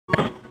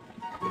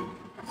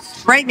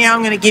Right now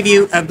I'm going to give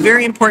you a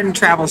very important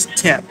travel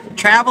tip.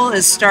 Travel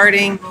is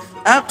starting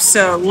up,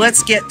 so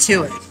let's get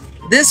to it.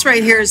 This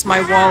right here is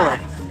my wallet.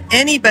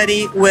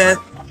 Anybody with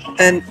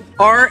an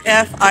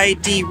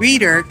RFID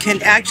reader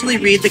can actually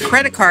read the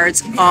credit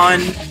cards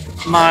on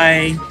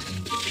my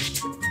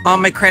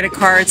credit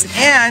cards,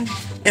 and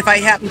if I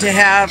happen to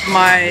have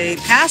my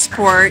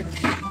passport,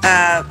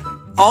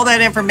 all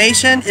that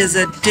information is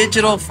a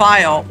digital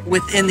file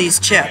within these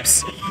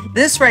chips.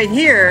 This right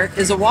here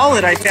is a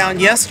wallet I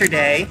found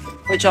yesterday,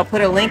 which I'll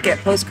put a link at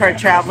Postcard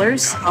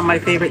Travelers on my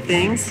favorite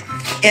things,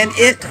 and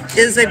it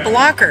is a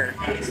blocker.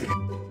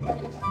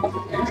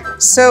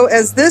 So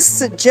as this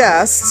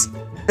suggests,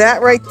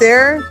 that right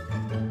there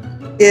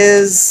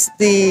is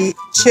the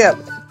chip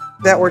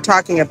that we're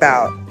talking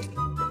about.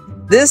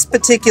 This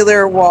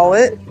particular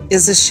wallet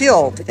is a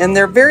shield, and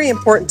they're very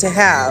important to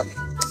have.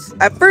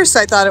 At first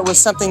I thought it was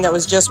something that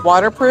was just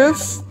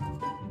waterproof.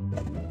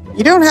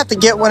 You don't have to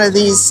get one of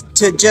these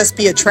to just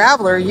be a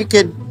traveler. You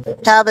could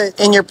have it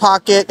in your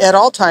pocket at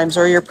all times,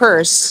 or your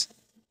purse.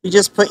 You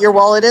just put your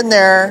wallet in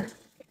there,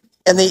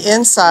 and the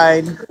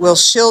inside will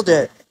shield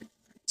it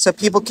so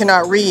people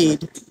cannot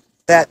read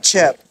that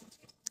chip.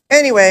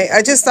 Anyway,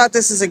 I just thought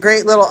this is a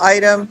great little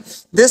item.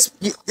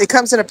 It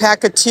comes in a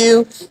pack of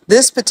 2.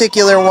 This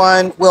particular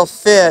one will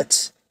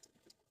fit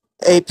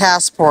a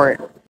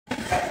passport.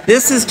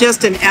 This is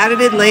just an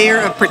added layer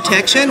of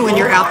protection when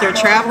you're out there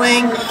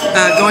traveling,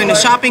 going to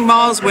shopping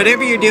malls,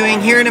 whatever you're doing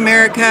here in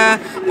America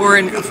or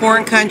in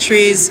foreign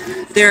countries.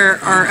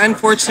 There are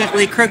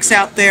unfortunately crooks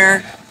out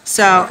there.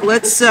 So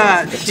let's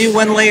do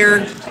one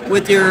layer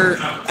with your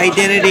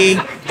identity,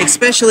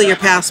 especially your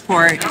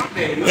passport.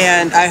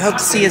 And I hope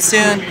to see you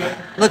soon.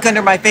 Look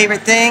under my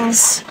favorite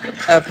things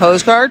at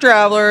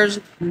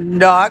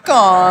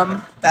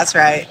PostcardTravelers.com. That's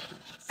right.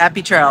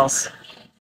 Happy trails.